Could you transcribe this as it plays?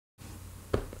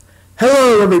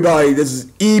Hello everybody, this is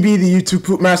EB the YouTube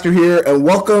Poop Master here, and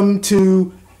welcome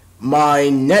to my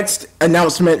next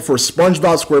announcement for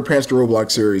SpongeBob SquarePants the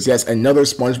Roblox Series. Yes, another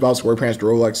SpongeBob SquarePants the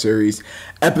Roblox Series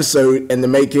episode in the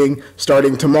making,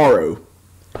 starting tomorrow.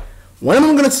 When am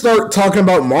I going to start talking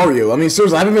about Mario? I mean,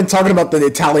 seriously, I haven't been talking about the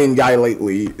Italian guy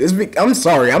lately. I'm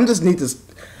sorry, I'm just need to...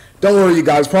 Don't worry, you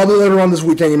guys. Probably later on this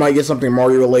weekend you might get something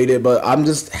Mario-related, but I'm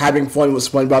just having fun with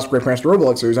SpongeBob SquarePants the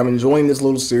Roblox series. I'm enjoying this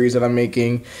little series that I'm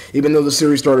making, even though the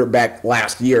series started back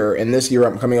last year, and this year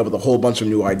I'm coming up with a whole bunch of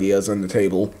new ideas on the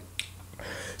table.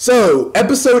 So,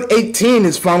 episode 18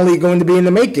 is finally going to be in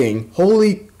the making.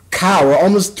 Holy cow, we're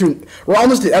almost to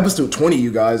episode 20,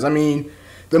 you guys. I mean,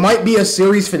 there might be a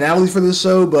series finale for this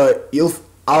show, but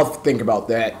I'll think about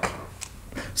that.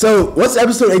 So, what's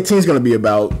episode 18 is going to be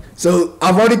about? So,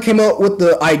 I've already came up with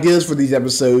the ideas for these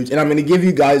episodes, and I'm going to give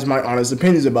you guys my honest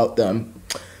opinions about them.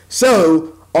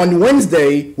 So, on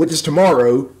Wednesday, which is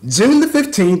tomorrow, June the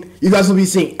 15th, you guys will be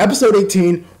seeing episode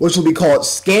 18, which will be called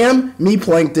Scam Me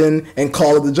Plankton and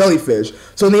Call of the Jellyfish.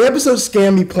 So, in the episode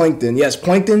Scam Me Plankton, yes,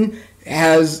 Plankton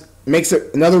makes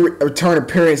another return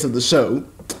appearance of the show.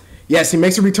 Yes, he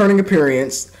makes a returning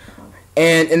appearance,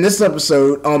 and in this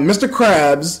episode, Mr.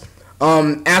 Krabs...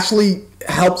 actually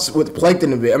helps with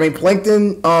Plankton a bit. I mean,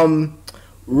 Plankton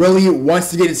really wants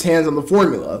to get his hands on the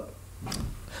formula.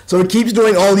 So he keeps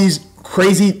doing all these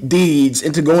crazy deeds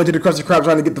into going to the Krusty Krab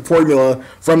trying to get the formula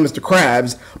from Mr.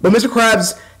 Krabs. But Mr.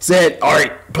 Krabs said,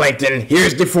 "Alright, Plankton,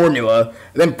 here's the formula."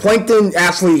 And then Plankton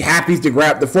actually happy to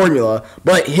grab the formula.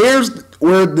 But here's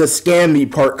where the scam me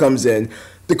part comes in.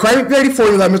 The Krabby Patty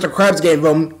formula that Mr. Krabs gave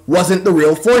him wasn't the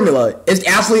real formula. It's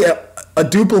actually a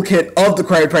duplicate of the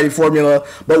Krabby Patty formula,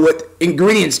 but with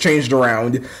ingredients changed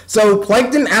around. So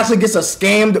Plankton actually gets a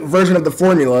scammed version of the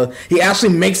formula. He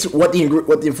actually makes what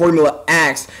the formula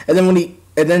asks, and then when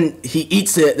he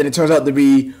eats it, then it turns out to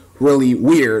be really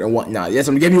weird and whatnot. Yes,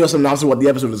 I'm giving you a synopsis of what the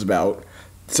episode is about,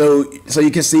 so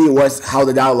you can see how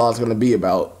the dialogue is going to be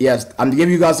about. Yes, I'm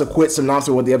giving you guys a quick synopsis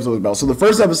of what the episode is about.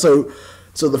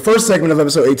 So the first segment of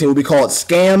episode 18 will be called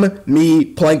Scam Me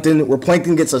Plankton, where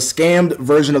Plankton gets a scammed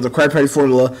version of the Krabby Patty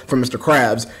formula from Mr.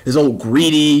 Krabs, his old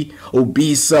greedy,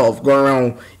 obese self, going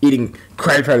around eating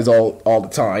Krabby Patties all the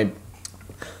time.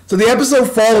 So the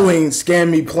episode following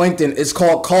Scam Me Plankton is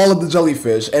called Call of the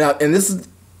Jellyfish, and in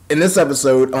this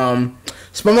episode,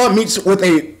 SpongeBob meets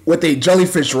with a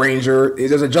Jellyfish Ranger.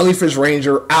 There's a Jellyfish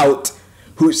Ranger out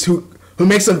who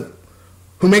makes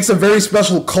a very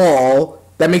special call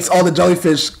that makes all the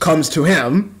jellyfish comes to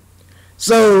him.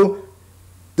 So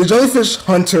the jellyfish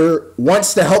hunter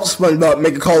wants to help SpongeBob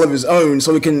make a call of his own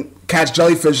so he can catch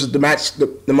jellyfish the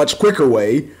much quicker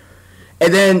way.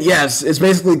 And then, yes, it's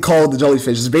basically called the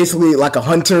jellyfish. It's basically like a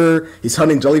hunter. He's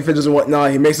hunting jellyfishes and whatnot.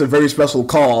 He makes a very special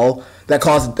call that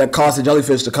caused the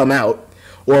jellyfish to come out,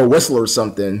 or a whistle or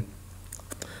something.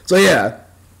 So yeah,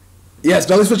 yes,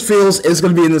 Jellyfish Feels is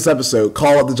going to be in this episode,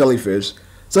 Call of the Jellyfish.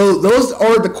 So those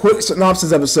are the quick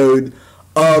synopsis episode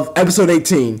of episode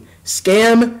 18.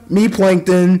 Scam Me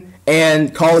Plankton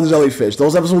and Call of the Jellyfish.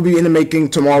 Those episodes will be in the making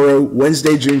tomorrow,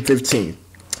 Wednesday, June 15th.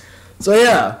 So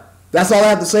yeah, that's all I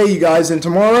have to say, you guys. And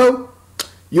tomorrow,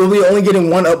 you'll be only getting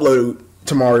one upload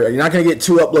tomorrow. You're not going to get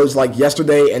two uploads like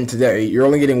yesterday and today. You're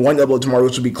only getting one upload tomorrow,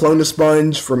 which will be Clone the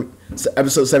Sponge from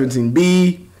episode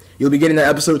 17B. You'll be getting that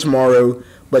episode tomorrow.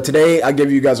 But today, I'll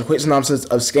give you guys a quick synopsis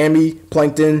of Scam Me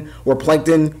Plankton, where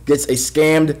Plankton gets a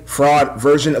scammed fraud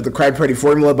version of the Krabby Patty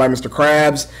formula by Mr.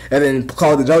 Krabs, and then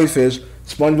Call of the Jellyfish,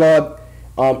 SpongeBob,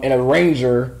 and a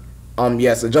Ranger,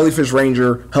 a Jellyfish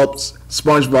Ranger helps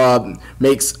SpongeBob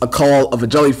makes a call of a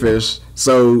jellyfish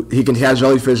so he can catch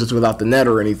jellyfishes without the net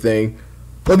or anything.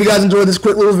 Hope you guys enjoyed this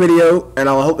quick little video, and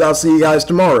I hope I'll see you guys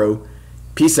tomorrow.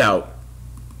 Peace out.